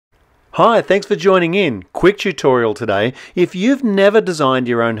Hi, thanks for joining in. Quick tutorial today. If you've never designed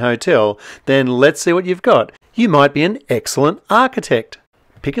your own hotel, then let's see what you've got. You might be an excellent architect.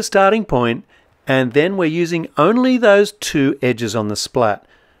 Pick a starting point, and then we're using only those two edges on the splat.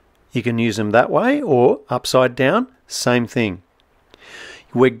 You can use them that way or upside down, same thing.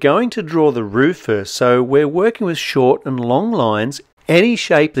 We're going to draw the roof first, so we're working with short and long lines. Any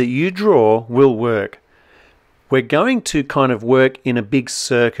shape that you draw will work. We're going to kind of work in a big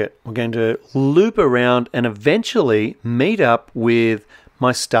circuit. We're going to loop around and eventually meet up with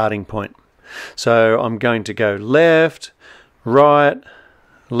my starting point. So I'm going to go left, right,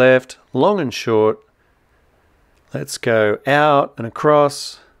 left, long and short. Let's go out and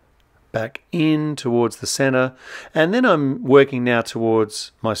across, back in towards the center, and then I'm working now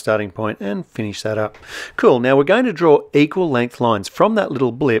towards my starting point and finish that up. Cool. Now we're going to draw equal length lines. From that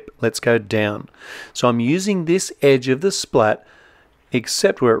little blip, let's go down. So I'm using this edge of the splat,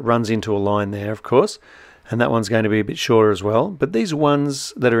 except where it runs into a line there, of course, and that one's going to be a bit shorter as well, but these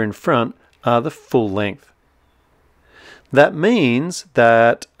ones that are in front are the full length. That means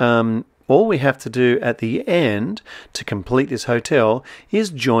that all we have to do at the end to complete this hotel is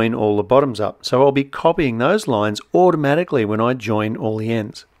join all the bottoms up. So I'll be copying those lines automatically when I join all the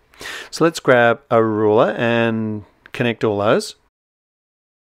ends. So let's grab a ruler and connect all those.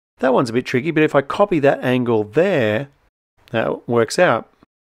 That one's a bit tricky, but if I copy that angle there, that works out.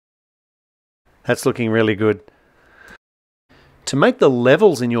 That's looking really good. To make the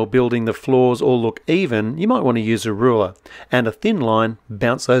levels in your building, the floors all look even, you might want to use a ruler and a thin line,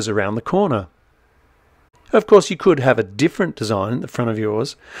 bounce those around the corner. Of course, you could have a different design in the front of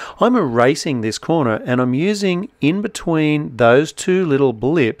yours. I'm erasing this corner and I'm using in between those two little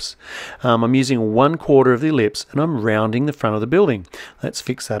blips, I'm using 1/4 of the ellipse and I'm rounding the front of the building. Let's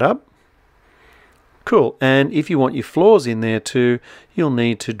fix that up. Cool. And if you want your floors in there too, you'll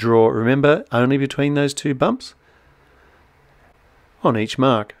need to draw, remember, only between those two bumps on each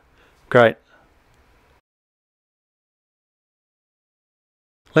mark. Great.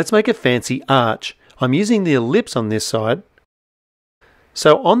 Let's make a fancy arch. I'm using the ellipse on this side.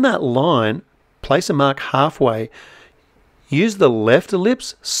 So on that line, place a mark halfway. Use the left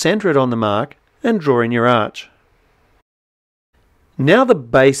ellipse, center it on the mark, and draw in your arch. Now the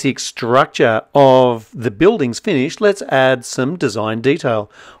basic structure of the building's finished, let's add some design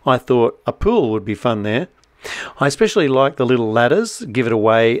detail. I thought a pool would be fun there. I especially like the little ladders, give it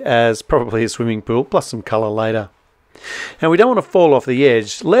away as probably a swimming pool, plus some colour later. And we don't want to fall off the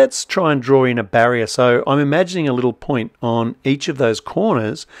edge. Let's try and draw in a barrier. So I'm imagining a little point on each of those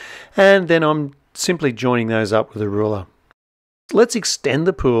corners, and then I'm simply joining those up with a ruler. Let's extend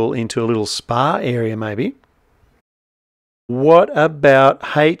the pool into a little spa area maybe. What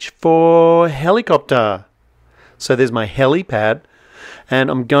about H for helicopter? So there's my helipad. And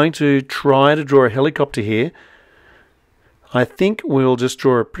I'm going to try to draw a helicopter here. I think we'll just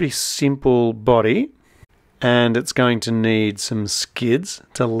draw a pretty simple body, and it's going to need some skids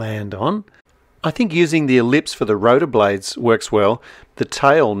to land on. I think using the ellipse for the rotor blades works well. The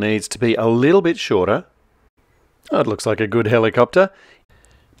tail needs to be a little bit shorter. Oh, it looks like a good helicopter.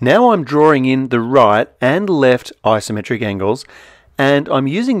 Now I'm drawing in the right and left isometric angles, and I'm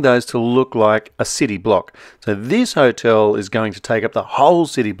using those to look like a city block. So this hotel is going to take up the whole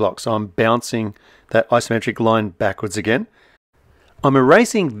city block. So I'm bouncing that isometric line backwards again. I'm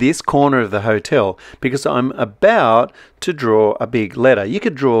erasing this corner of the hotel because I'm about to draw a big letter. You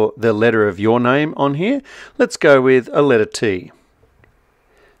could draw the letter of your name on here. Let's go with a letter T.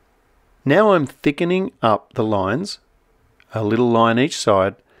 Now I'm thickening up the lines, a little line each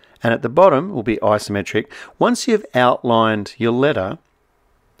side, and at the bottom will be isometric. Once you've outlined your letter,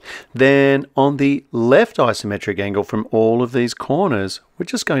 then on the left isometric angle from all of these corners, we're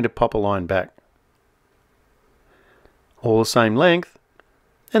just going to pop a line back. All the same length,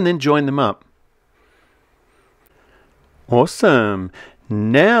 and then join them up. Awesome.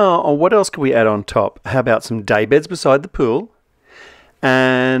 Now, what else can we add on top? How about some day beds beside the pool,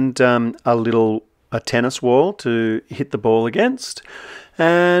 and a tennis wall to hit the ball against.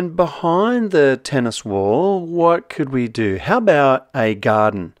 And behind the tennis wall, what could we do? How about a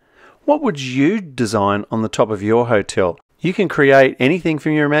garden? What would you design on the top of your hotel? You can create anything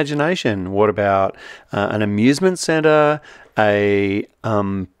from your imagination. What about an amusement center, a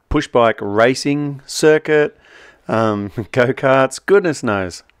push bike racing circuit, go-karts, goodness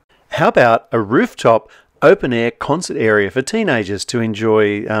knows. How about a rooftop open-air concert area for teenagers to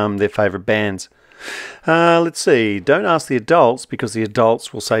enjoy their favourite bands? Let's see, don't ask the adults because the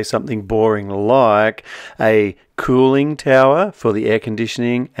adults will say something boring like a cooling tower for the air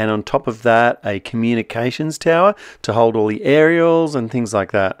conditioning, and on top of that a communications tower to hold all the aerials and things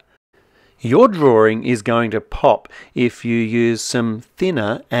like that. Your drawing is going to pop if you use some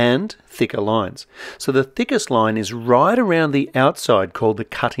thinner and thicker lines. So the thickest line is right around the outside, called the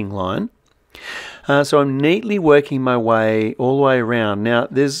cutting line. So I'm neatly working my way all the way around. Now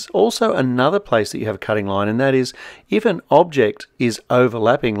there's also another place that you have a cutting line, and that is if an object is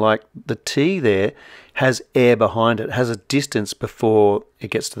overlapping, like the T there has air behind it, has a distance before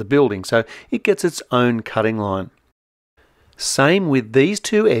it gets to the building, so it gets its own cutting line. Same with these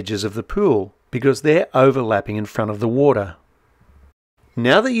two edges of the pool, because they're overlapping in front of the water.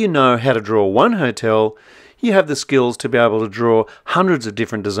 Now that you know how to draw one hotel, you have the skills to be able to draw hundreds of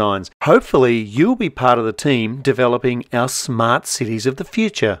different designs. Hopefully you'll be part of the team developing our smart cities of the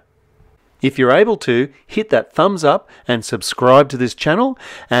future. If you're able to, hit that thumbs up and subscribe to this channel,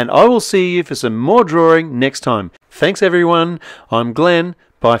 and I will see you for some more drawing next time. Thanks everyone, I'm Glenn,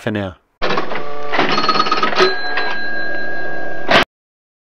 bye for now.